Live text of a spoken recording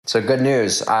So good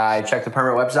news. I checked the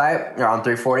permit website. You're on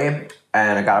 340,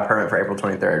 and I got a permit for April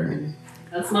 23rd.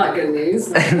 That's not good news.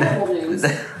 That's horrible news.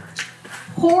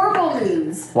 Horrible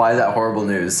news. Why is that horrible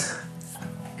news?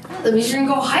 That means you're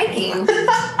gonna go hiking.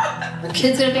 The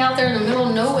kid's gonna be out there in the middle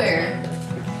of nowhere.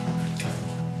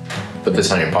 Put this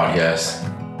on your podcast.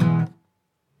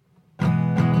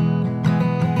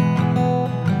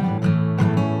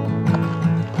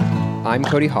 I'm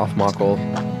Cody Hoffmackel,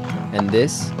 and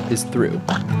this is Through.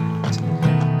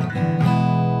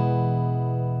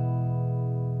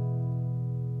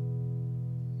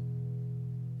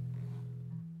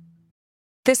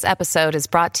 This episode is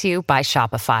brought to you by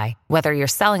Shopify. Whether you're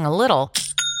selling a little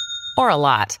or a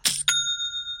lot,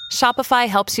 Shopify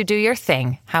helps you do your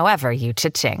thing, however you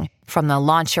cha-ching. From the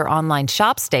launch your online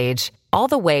shop stage, all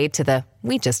the way to the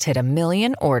we just hit 1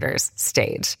 million orders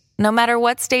stage. No matter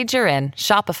what stage you're in,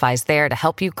 Shopify's there to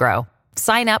help you grow.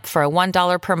 Sign up for a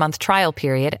 $1 per month trial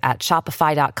period at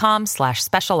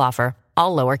shopify.com/special offer,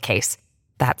 all lowercase.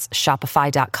 That's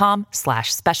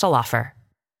shopify.com/special offer.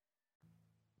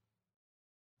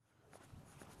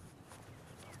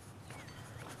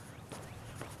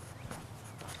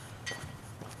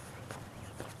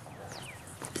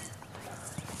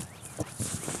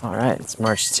 All right, it's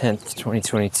March 10th,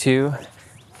 2022,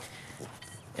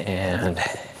 and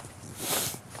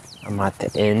I'm at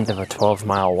the end of a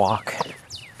 12-mile walk.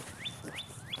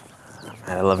 I'm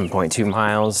at 11.2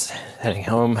 miles, heading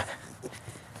home.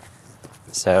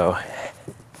 So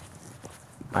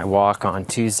I walk on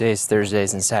Tuesdays,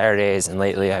 Thursdays, and Saturdays, and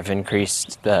lately I've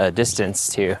increased the distance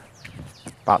to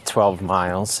about 12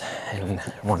 miles in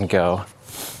one go.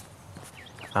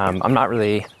 I'm not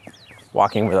really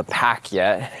walking with a pack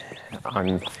yet.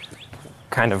 I'm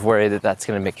kind of worried that that's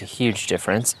going to make a huge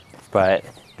difference, but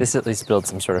this at least builds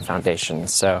some sort of foundation.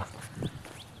 So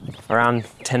around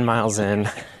 10 miles in,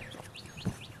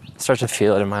 start to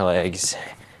feel it in my legs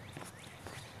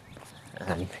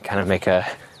and kind of make a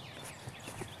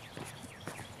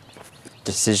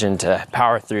decision to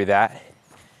power through that,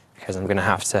 because I'm going to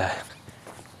have to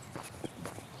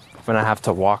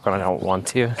walk when I don't want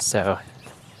to. So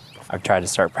I've tried to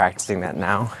start practicing that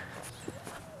now.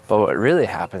 But what really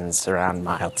happens around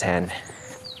mile 10,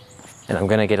 and I'm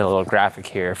gonna get a little graphic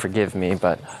here, forgive me,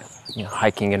 but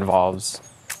hiking involves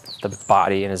the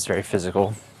body and is very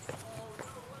physical.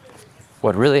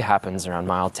 What really happens around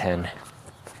mile 10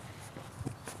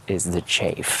 is the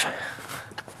chafe.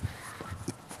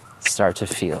 Start to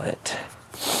feel it.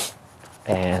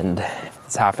 And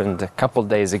this happened a couple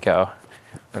days ago.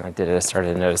 When I did it, I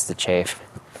started to notice the chafe.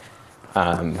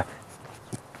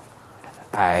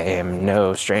 I am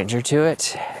no stranger to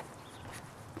it,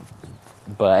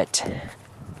 but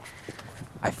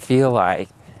I feel like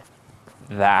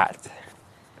that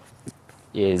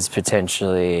is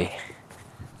potentially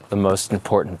the most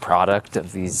important product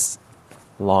of these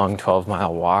long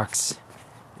 12-mile walks,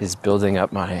 is building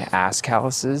up my ass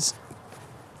calluses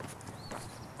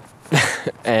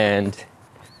and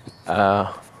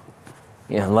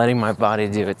letting my body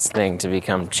do its thing to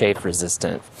become chafe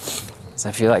resistant. So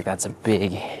I feel like that's a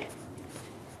big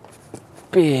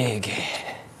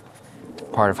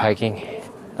part of hiking.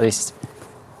 At least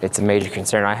it's a major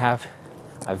concern I have.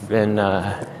 I've been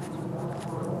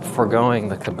foregoing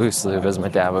the caboose lube, as my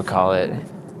dad would call it.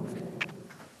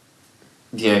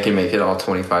 Do you think I can make it all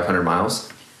 2,500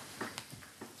 miles?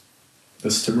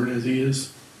 As stubborn as he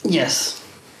is? Yes.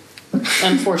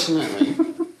 Unfortunately.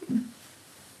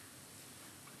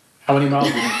 How many miles? I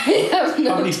have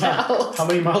no doubt. How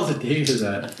many miles a day is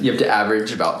that? You have to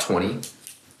average about 20.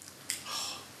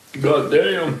 God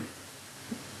damn.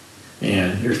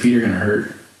 Man, your feet are gonna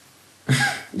hurt.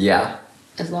 Yeah.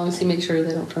 As long as you make sure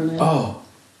they don't turn in. Oh,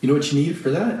 you know what you need for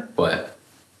that? What?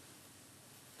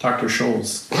 Dr.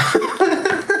 Scholl's.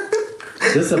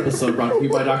 This episode brought to you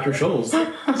by Dr. Scholl's.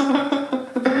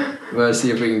 Let's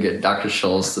see if we can get Dr.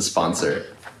 Scholl's to sponsor it.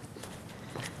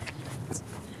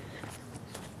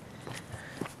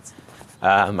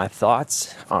 My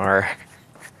thoughts are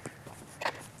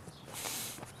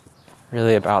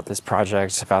really about this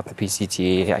project, about the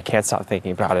PCT. I can't stop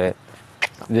thinking about it.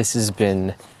 This has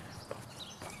been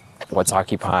what's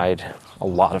occupied a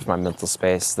lot of my mental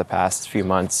space the past few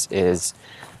months. Is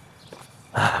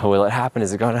will it happen?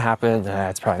 Is it going to happen?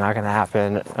 It's probably not going to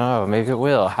happen. Oh, maybe it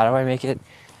will. How do I make it,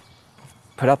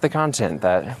 put out the content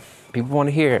that people want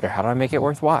to hear? How do I make it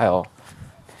worthwhile?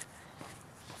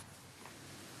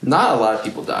 Not a lot of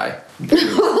people die.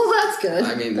 Well, that's good.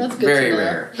 I mean, that's good very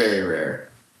rare. Very rare.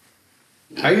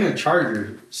 How are you gonna charge your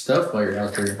stuff while you're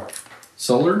out there?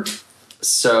 Solar?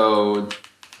 So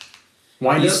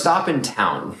Wind you up? stop in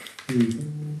town.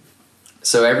 Mm-hmm.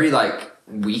 So every like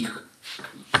week.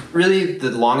 Really,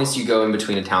 the longest you go in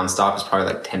between a town stop is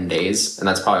probably like 10 days, and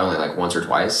that's probably only like once or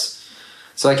twice.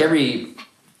 So like every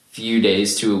few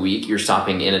days to a week, you're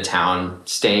stopping in a town,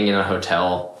 staying in a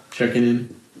hotel, Checking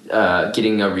in.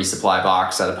 getting a resupply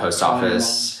box at a post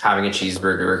office, having a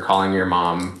cheeseburger, calling your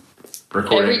mom,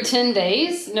 recording. Every 10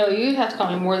 days? No, you have to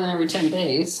call me more than every 10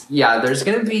 days. Yeah, there's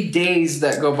gonna be days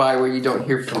that go by where you don't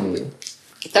hear from me.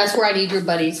 That's where I need your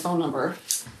buddy's phone number.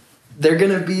 They're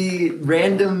gonna be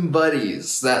random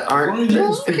buddies that aren't.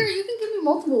 No, here, you can give me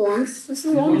multiple ones. This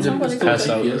is long as somebody Pass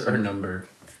out calls. her number.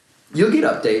 You'll get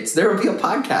updates. There will be a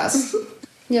podcast.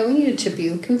 Yeah, we need to chip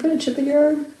you. Can we put a chip in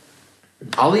your yard?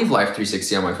 I'll leave Life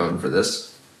 360 on my phone for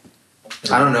this.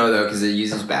 I don't know though, because it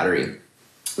uses battery.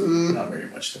 Not very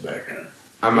much in the background.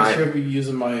 I I'm might. sure be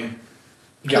using my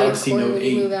Galaxy When Note we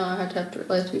 8. move out, I have to have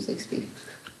Life 360.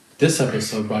 This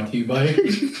episode brought to you by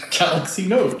Galaxy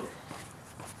Note.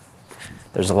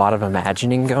 There's a lot of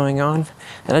imagining going on,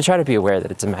 and I try to be aware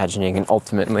that it's imagining and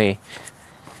ultimately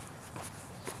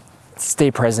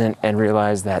stay present and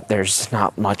realize that there's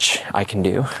not much I can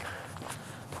do.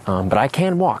 But I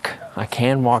can walk. I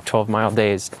can walk 12-mile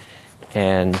days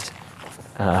and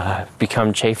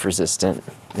become chafe resistant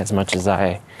as much as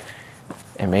I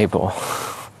am able.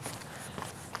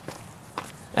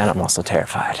 And I'm also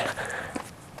terrified.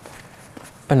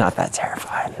 But not that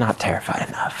terrified. Not terrified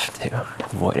enough to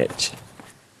avoid it.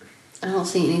 I don't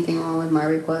see anything wrong with my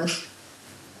request.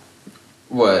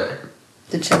 What?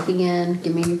 To checking in,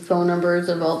 give me phone numbers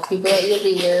of all the people that you'll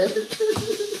be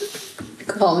with.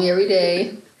 Call me every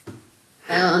day.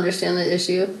 I don't understand the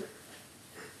issue.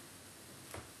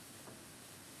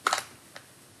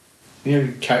 You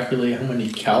have to calculate how many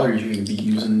calories you're going to be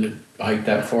using to hike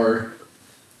that far.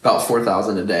 About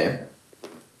 4,000 a day.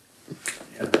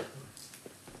 Yeah. What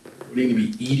are you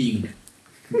going to be eating?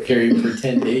 Carrying for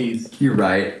 10 days. You're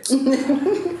right.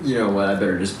 You know what? I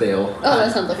better just bail. Oh,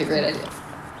 that sounds like a great idea.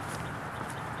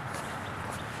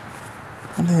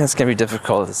 One thing that's gonna be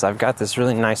difficult is I've got this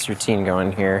really nice routine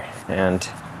going here, and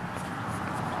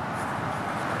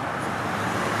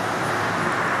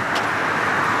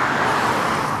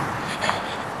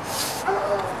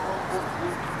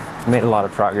I made a lot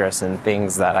of progress in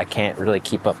things that I can't really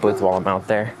keep up with while I'm out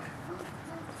there,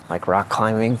 like rock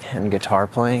climbing and guitar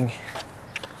playing.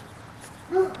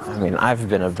 I mean, I've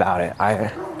been about it.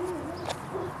 I've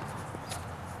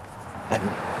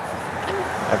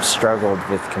struggled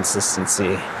with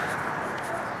consistency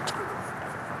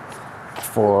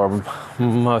for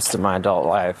most of my adult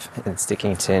life and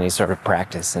sticking to any sort of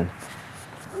practice. And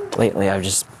lately I've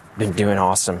just been doing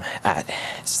awesome at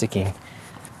sticking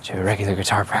to a regular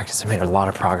guitar practice. I made a lot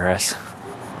of progress.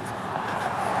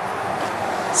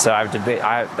 So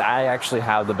I actually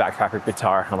have the backpacker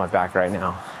guitar on my back right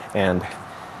now, and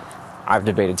I've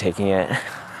debated taking it.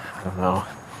 I don't know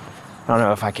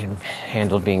if I can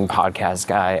handle being podcast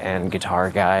guy and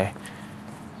guitar guy.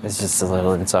 It's just a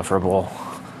little insufferable.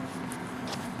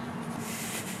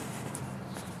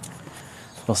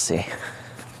 We'll see.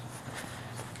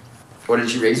 What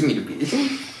did you raise me to be?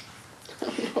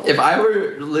 If I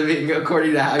were living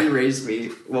according to how you raised me,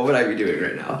 what would I be doing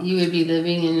right now? You would be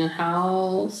living in a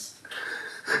house.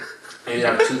 You'd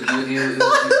have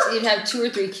You'd have 2 or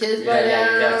 3 kids by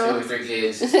now. you'd have 2 or 3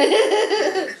 kids.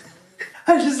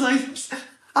 I just like,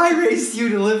 I raised you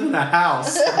to live in a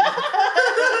house.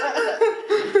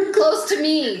 Close to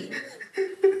me.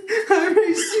 I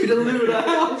raised you to live in a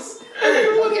house.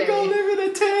 I want to go live in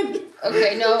a tent.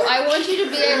 Okay, no, I want you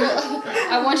to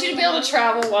be able to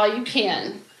travel while you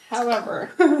can.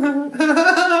 However,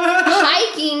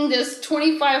 hiking this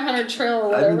 2,500 trail or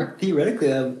whatever Theoretically,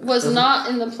 was not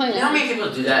in the plan. How many people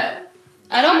do that?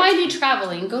 I don't mind you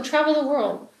traveling. Go travel the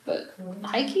world. But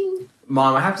hiking?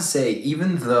 Mom, I have to say,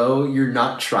 even though you're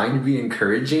not trying to be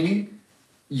encouraging,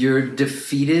 your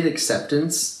defeated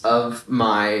acceptance of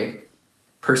my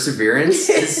perseverance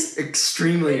is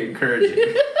extremely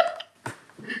encouraging.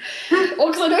 Well,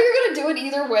 because I know you're going to do it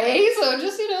either way, so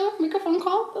just, make a phone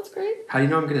call. That's great. How do you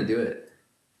know I'm going to do it?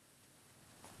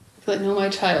 I know my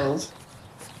child.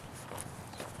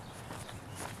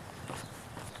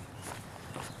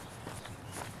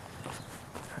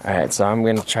 All right, so I'm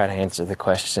gonna try to answer the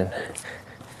question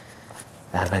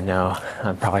that I know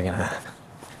I'm probably gonna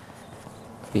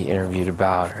be interviewed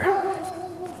about, or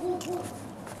a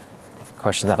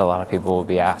question that a lot of people will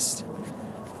be asked.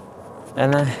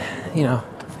 And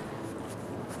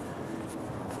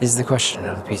is the question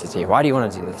of the PCT. Why do you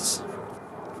want to do this?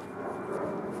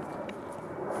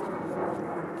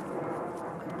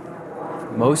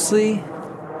 Mostly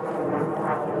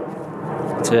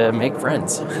to make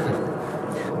friends.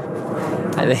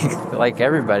 I think like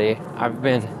everybody, I've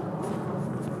been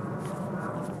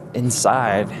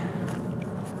inside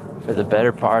for the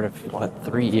better part of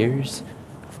 3 years.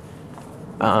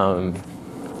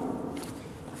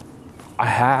 I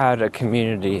had a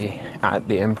community at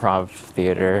the Improv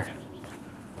Theater,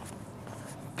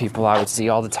 people I would see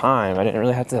all the time. I didn't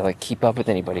really have to like keep up with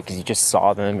anybody because you just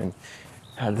saw them and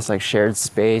had this like shared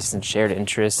space and shared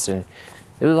interests, and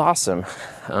it was awesome.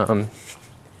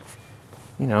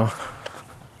 You know,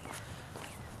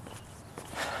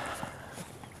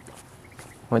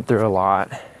 went through a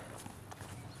lot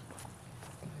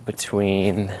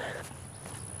between,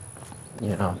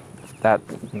 you know, that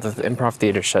the Improv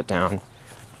Theater shut down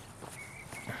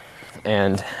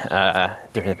and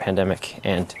during the pandemic,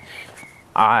 and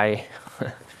I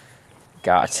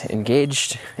got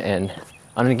engaged and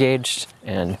unengaged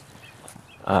and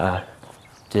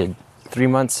did 3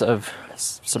 months of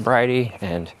sobriety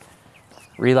and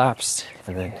relapsed,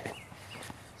 and then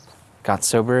got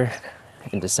sober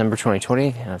in December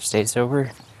 2020, and I've stayed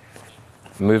sober.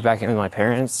 Moved back in with my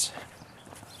parents.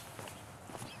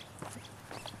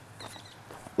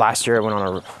 Last year I went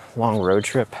on a long road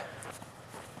trip,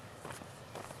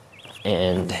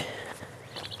 and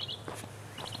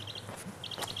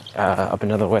up and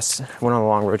down the west, went on a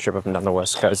long road trip up and down the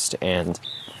West Coast, and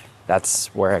that's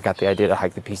where I got the idea to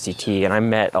hike the PCT. And I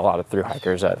met a lot of thru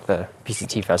hikers at the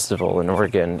PCT festival in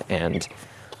Oregon, and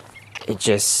it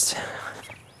just,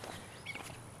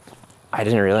 I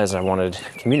didn't realize I wanted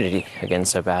community again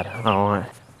so bad. I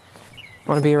want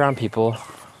to be around people.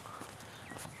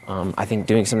 I think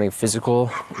doing something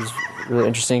physical is really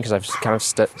interesting because I've kind of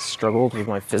struggled with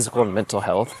my physical and mental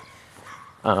health.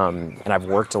 And I've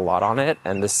worked a lot on it,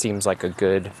 and this seems like a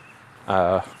good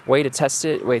way to test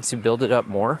it, way to build it up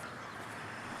more.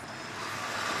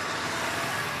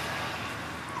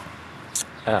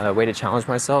 Way to challenge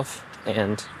myself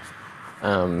and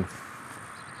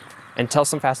tell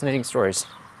some fascinating stories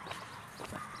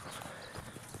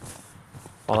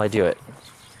while I do it.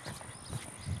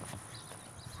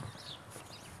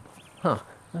 Huh,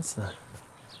 that's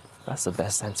the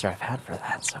best answer I've had for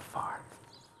that so far.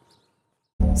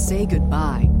 Say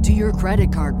goodbye to your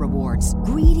credit card rewards.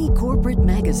 Greedy corporate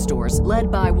mega stores,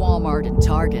 led by Walmart and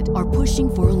Target, are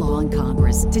pushing for a law in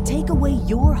Congress to take away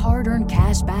your hard-earned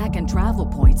cash back and travel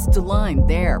points to line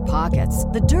their pockets.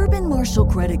 The Durbin-Marshall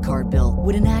credit card bill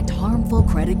would enact harmful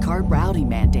credit card routing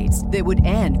mandates that would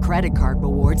end credit card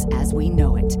rewards as we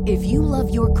know it. If you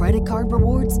love your credit card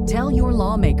rewards, tell your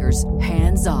lawmakers,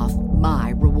 hands off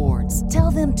my rewards.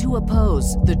 Tell them to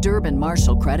oppose the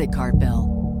Durbin-Marshall credit card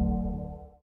bill.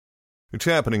 It's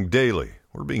happening daily.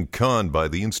 We're being conned by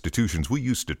the institutions we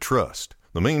used to trust.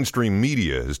 The mainstream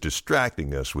media is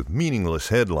distracting us with meaningless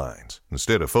headlines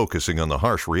instead of focusing on the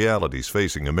harsh realities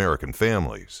facing American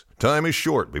families. Time is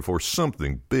short before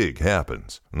something big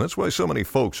happens, and that's why so many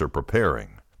folks are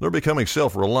preparing. They're becoming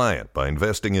self-reliant by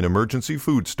investing in emergency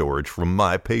food storage from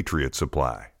My Patriot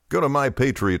Supply. Go to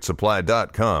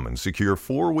MyPatriotSupply.com and secure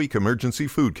 4-week emergency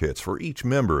food kits for each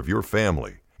member of your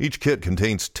family. Each kit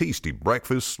contains tasty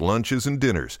breakfasts, lunches, and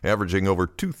dinners, averaging over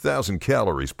 2,000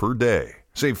 calories per day.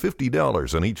 Save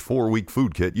 $50 on each 4-week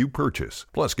food kit you purchase.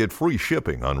 Plus, get free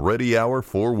shipping on Ready Hour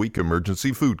 4-week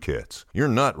emergency food kits. You're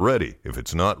not ready if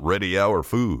it's not Ready Hour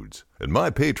foods. At My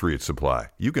Patriot Supply,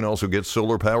 you can also get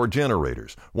solar power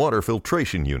generators, water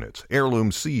filtration units,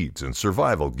 heirloom seeds, and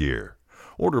survival gear.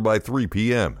 Order by 3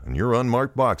 p.m. and your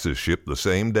unmarked boxes ship the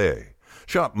same day.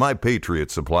 Shop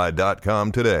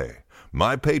MyPatriotSupply.com today.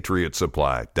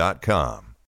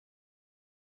 MyPatriotSupply.com.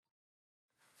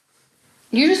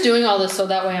 You're just doing all this so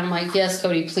that way I'm like, yes,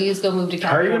 Cody, please go move to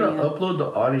How are you California. going to upload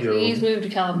the audio? Please move to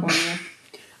California.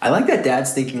 I like that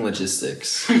dad's thinking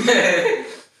logistics. Yeah,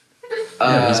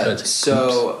 he's got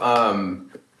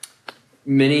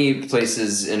Many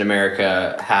places in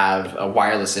America have a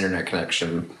wireless internet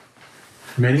connection.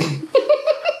 Many?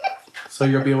 So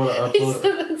you'll be able to He upload.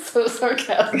 said that so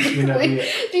sarcastically. You know,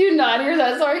 Do you not hear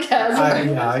that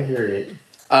sarcasm? I hear it.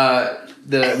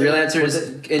 The real answer is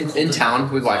in town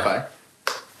with Wi-Fi.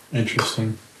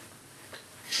 Interesting.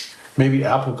 Maybe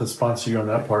Apple could sponsor you on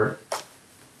that part.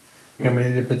 I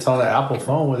mean, if it's on an Apple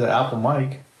phone with an Apple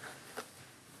mic,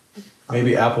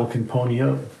 maybe Apple can pony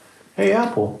up. Hey,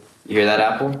 Apple. You hear that,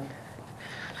 Apple?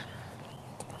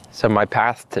 So my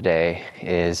path today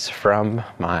is from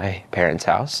my parents'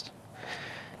 house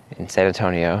in San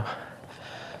Antonio,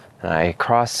 and I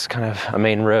cross kind of a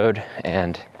main road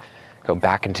and go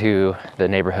back into the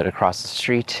neighborhood across the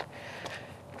street,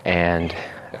 and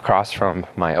across from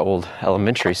my old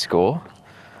elementary school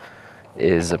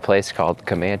is a place called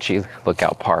Comanche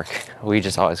Lookout Park. We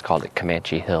just always called it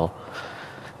Comanche Hill.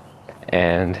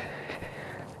 And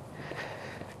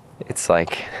It's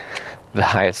like the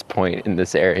highest point in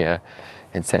this area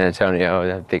in San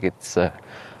Antonio. I think it's a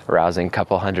rousing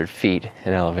couple 100 feet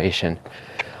in elevation.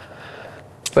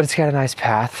 But it's got a nice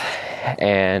path,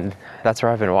 and that's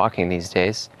where I've been walking these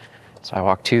days. So I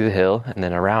walk to the hill and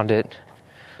then around it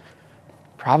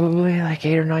probably like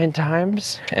 8 or 9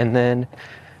 times, and then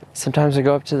sometimes I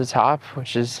go up to the top,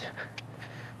 which is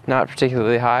not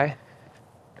particularly high.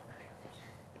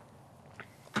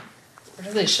 Where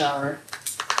do they shower?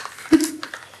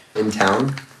 In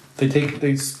town?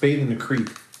 They spade in the creek.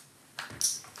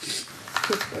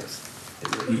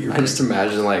 I just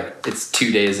imagine like it's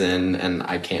 2 days in and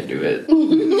I can't do it.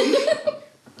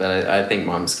 But I think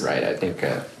Mom's right. I think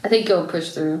he'll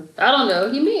push through. I don't know.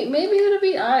 Maybe it'll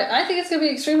be. I think it's gonna be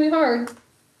extremely hard.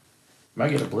 Might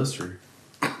get a blister.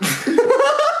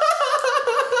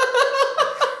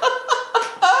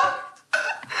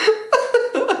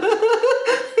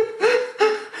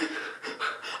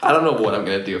 I don't know what I'm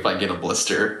gonna do if I get a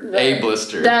blister. A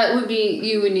blister. That would be.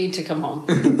 You would need to come home.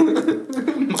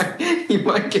 You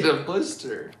might get a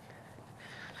blister.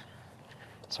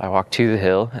 So I walk to the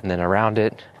hill and then around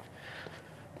it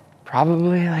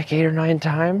probably like 8 or 9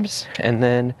 times, and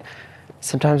then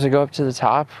sometimes I go up to the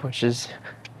top, which is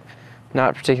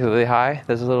not particularly high.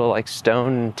 There's a little like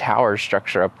stone tower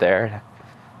structure up there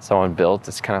someone built.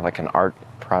 It's kind of like an art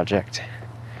project.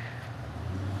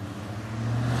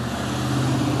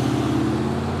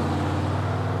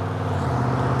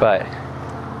 But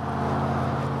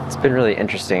it's been really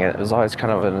interesting. It was always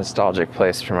kind of a nostalgic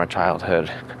place from my childhood.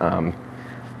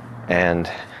 And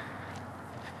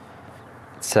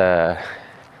it's a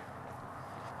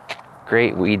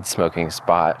great weed smoking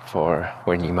spot for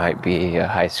when you might be a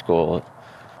high school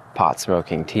pot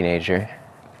smoking teenager.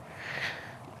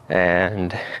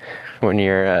 And when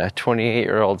you're a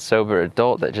 28-year-old sober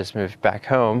adult that just moved back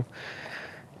home,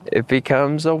 it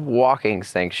becomes a walking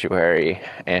sanctuary.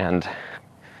 And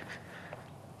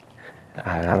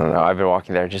I don't know, I've been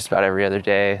walking there just about every other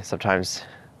day, sometimes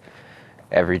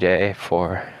every day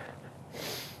for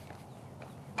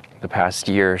the past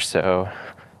year or so.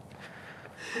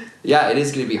 Yeah, it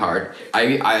is going to be hard.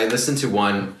 I listened to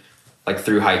one like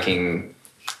through hiking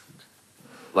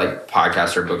like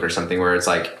podcast or book or something where it's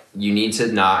like you need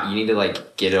to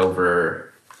like get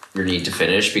over your need to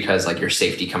finish because like your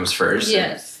safety comes first.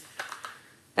 Yes.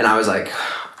 And I was like,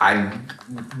 I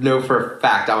know for a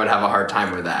fact I would have a hard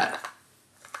time with that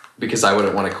because I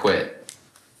wouldn't want to quit.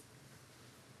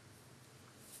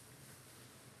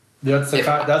 That's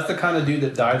the kind of dude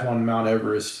that dies on Mount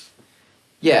Everest.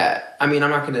 Yeah, I mean, I'm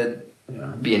not going to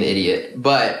be an idiot,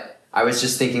 but I was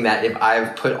just thinking that if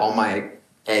I've put all my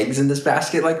eggs in this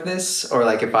basket like this, or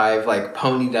like if I've like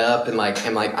ponied up and like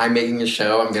am like I'm making a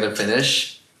show, I'm going to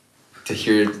finish, to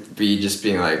hear it be just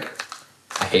being like,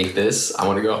 I hate this, I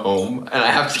want to go home, and I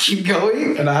have to keep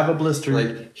going. And I have a blister.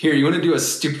 Like, here, you want to do a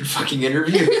stupid fucking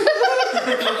interview?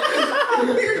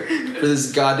 For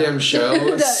this goddamn show.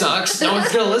 It sucks. No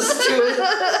one's gonna listen to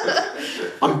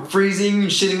it. I'm freezing,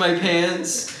 shitting my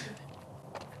pants.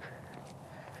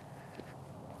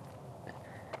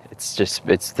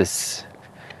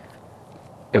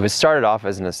 It was started off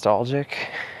as nostalgic,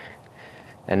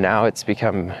 and now it's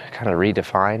become kind of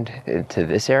redefined into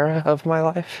this era of my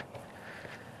life.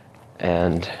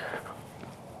 And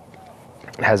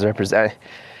has represented,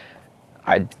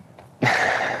 I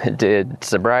did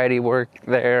sobriety work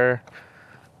there.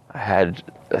 I had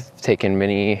taken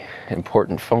many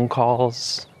important phone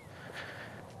calls.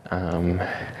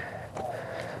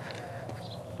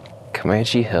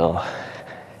 Comanche Hill.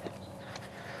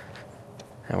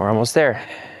 And we're almost there.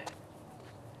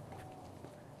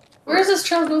 Where does this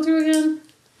trail go through again?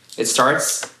 It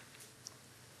starts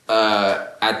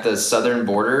at the southern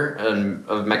border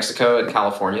of Mexico and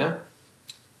California.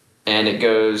 And it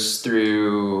goes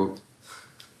through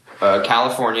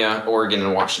California, Oregon,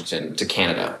 and Washington to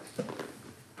Canada.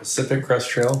 Pacific Crest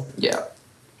Trail? Yeah.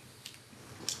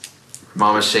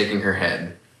 Mama's shaking her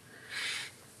head.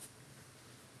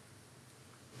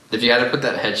 If you had to put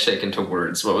that head shake into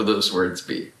words, what would those words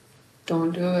be?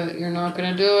 Don't do it. You're not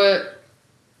gonna do it.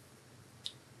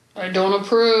 I don't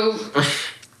approve.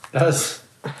 That's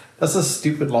a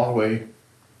stupid long way.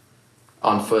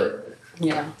 On foot.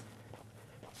 Yeah.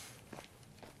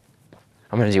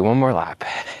 I'm gonna do one more lap.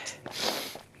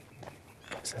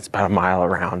 So it's about a mile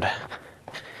around.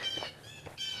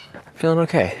 Feeling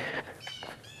okay.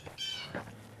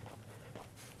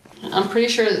 I'm pretty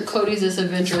sure that Cody's is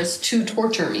adventurous to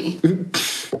torture me.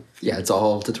 Yeah, it's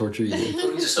all to torture you.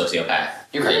 He's a sociopath.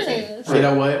 You're crazy. You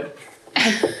know what?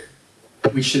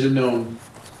 We should have known.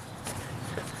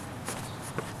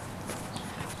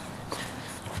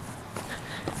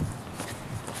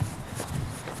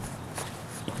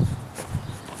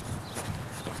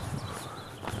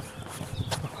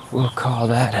 We'll call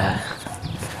that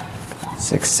a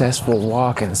successful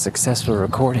walk and a successful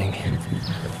recording.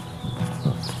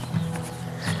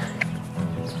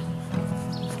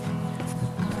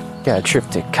 Got a trip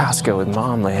to Costco with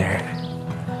Mom later.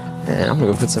 And I'm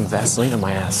gonna go put some Vaseline on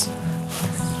my ass.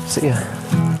 See ya.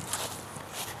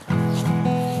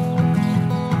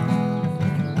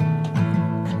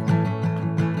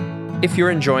 If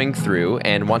you're enjoying Through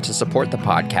and want to support the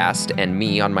podcast and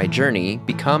me on my journey,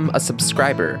 become a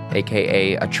subscriber,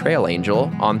 aka a trail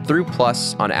angel, on Through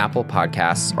Plus on Apple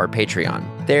Podcasts or Patreon.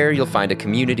 There you'll find a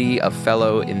community of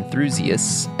fellow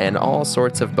enthusiasts and all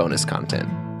sorts of bonus content.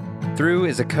 Through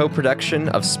is a co-production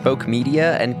of Spoke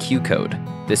Media and Q-Code.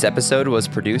 This episode was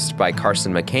produced by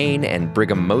Carson McCain and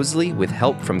Brigham Mosley with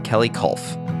help from Kelly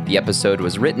Kulf. The episode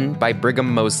was written by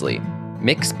Brigham Mosley.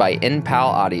 Mixed by NPAL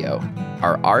Audio.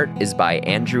 Our art is by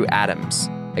Andrew Adams.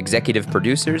 Executive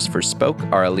producers for Spoke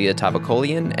are Aaliyah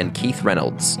Tavakolian and Keith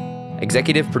Reynolds.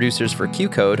 Executive producers for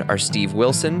Q-Code are Steve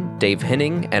Wilson, Dave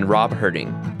Henning, and Rob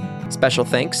Herding. Special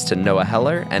thanks to Noah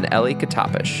Heller and Ellie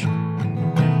Katapish.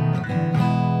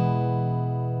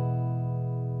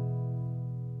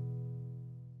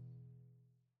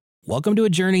 Welcome to a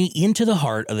journey into the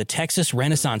heart of the Texas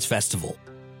Renaissance Festival,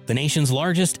 the nation's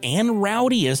largest and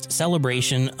rowdiest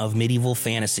celebration of medieval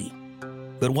fantasy.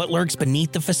 But what lurks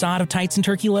beneath the facade of tights and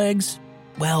turkey legs?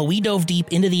 Well, we dove deep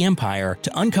into the empire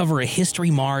to uncover a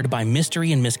history marred by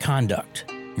mystery and misconduct,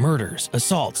 murders,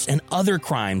 assaults, and other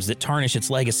crimes that tarnish its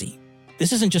legacy.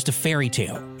 This isn't just a fairy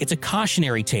tale, it's a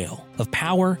cautionary tale of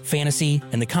power, fantasy,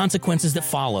 and the consequences that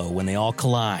follow when they all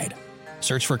collide.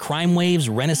 Search for Crime Waves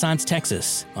Renaissance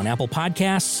Texas on Apple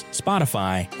Podcasts,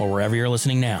 Spotify, or wherever you're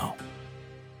listening now.